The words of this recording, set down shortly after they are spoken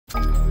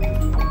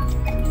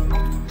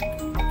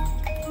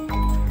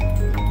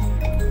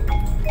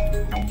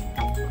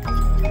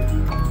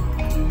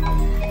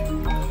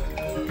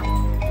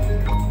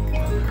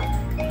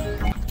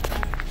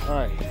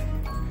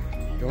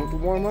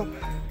warm up.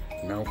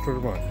 Now for the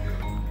run.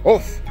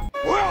 Off.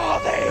 Where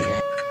are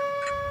they?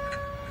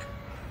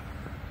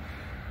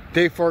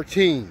 Day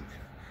 14.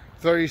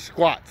 30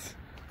 squats,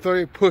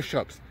 30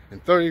 push-ups,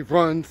 and 30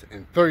 runs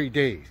in 30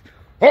 days.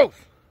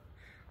 Off.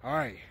 All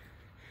right.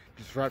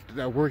 Just wrapped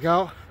that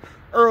workout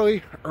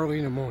early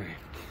in the morning.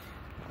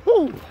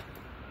 Whew.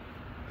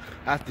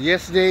 After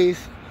yesterday's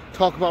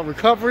talk about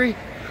recovery,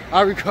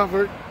 I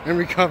recovered and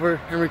recovered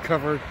and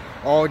recovered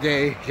all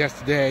day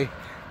yesterday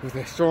with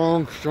a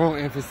strong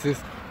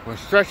emphasis on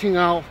stretching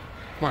out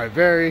my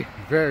very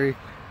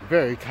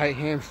tight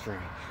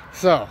hamstring.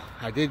 So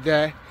I did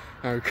that,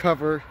 I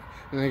recovered,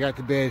 and I got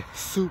to bed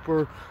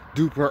super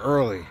duper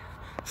early.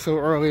 So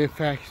early, in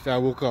fact, that I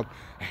woke up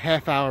a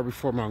half hour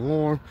before my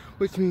alarm,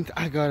 which means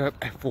I got up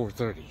at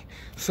 4:30.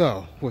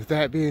 So with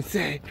that being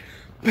said,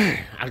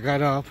 man, I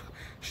got up,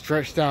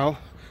 stretched out,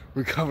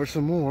 recovered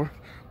some more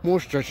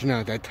stretching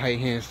out that tight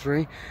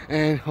hamstring,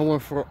 and I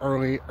went for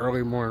an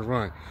early morning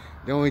run.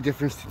 The only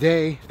difference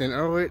today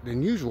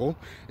than usual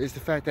is the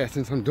fact that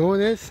since I'm doing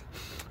this,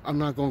 I'm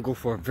not going to go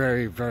for a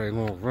very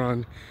long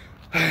run,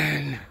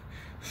 and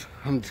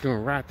I'm just going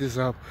to wrap this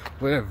up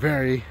with a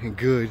very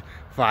good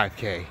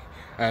 5K,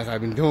 as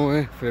I've been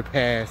doing for the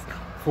past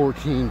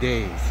 14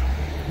 days.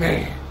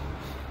 Man,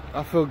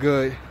 I feel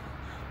good.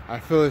 I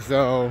feel as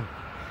though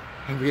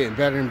I'm getting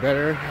better and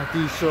better at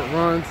these short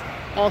runs.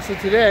 Also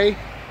today,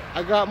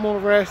 I got more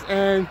rest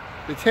and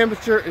the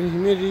temperature and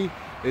humidity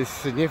is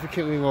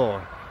significantly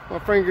lower. My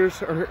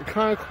fingers are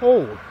kind of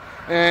cold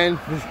and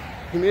the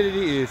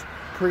humidity is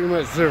pretty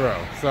much 0.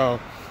 So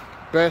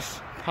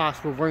best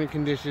possible running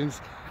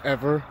conditions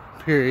ever,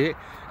 period.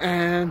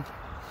 And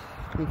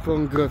I'm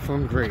feeling good,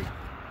 feeling great.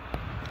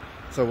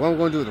 So what I'm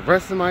going to do the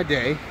rest of my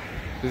day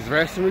is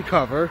rest and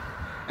recover.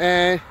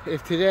 And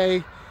if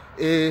today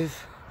is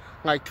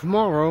like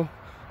tomorrow,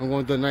 I'm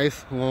going to do a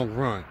nice long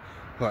run.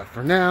 But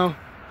for now,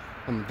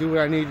 I'm going to do what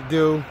I need to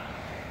do,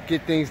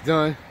 get things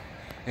done,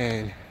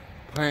 and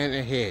plan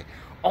ahead.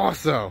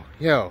 Also,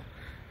 yo,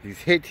 these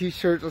HIIT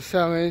t-shirts are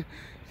selling,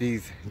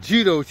 these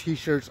judo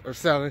t-shirts are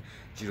selling,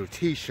 judo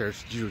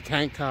t-shirts, judo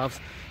tank tops,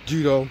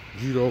 judo.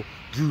 It's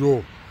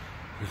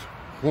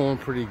going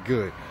pretty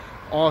good.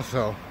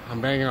 Also, I'm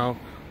banging out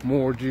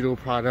more judo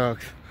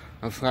products.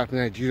 I'm slapping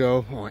that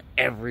judo on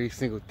every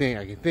single thing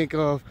I can think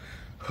of.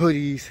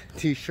 Hoodies,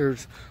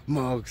 t-shirts,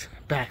 mugs,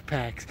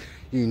 backpacks,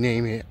 you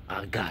name it,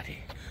 I got it.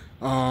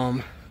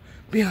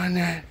 Beyond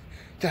that,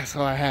 that's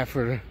all I have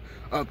for the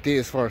update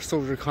as far as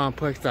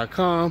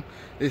soldiercomplex.com.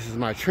 This is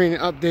my training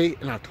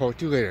update, and I'll talk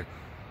to you later.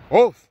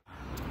 Off!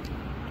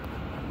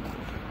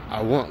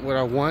 I want what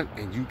I want,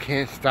 and you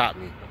can't stop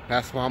me.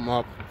 That's why I'm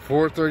up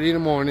 4:30 in the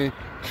morning,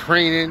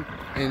 training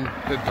in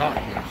the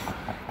darkness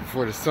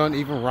before the sun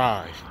even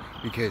rises,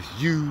 because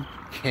you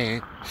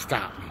can't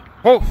stop me.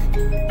 Off!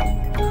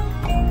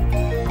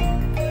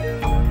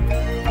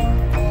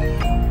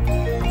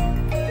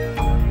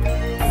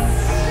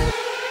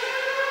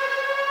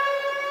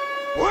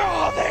 Where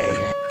are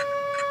they?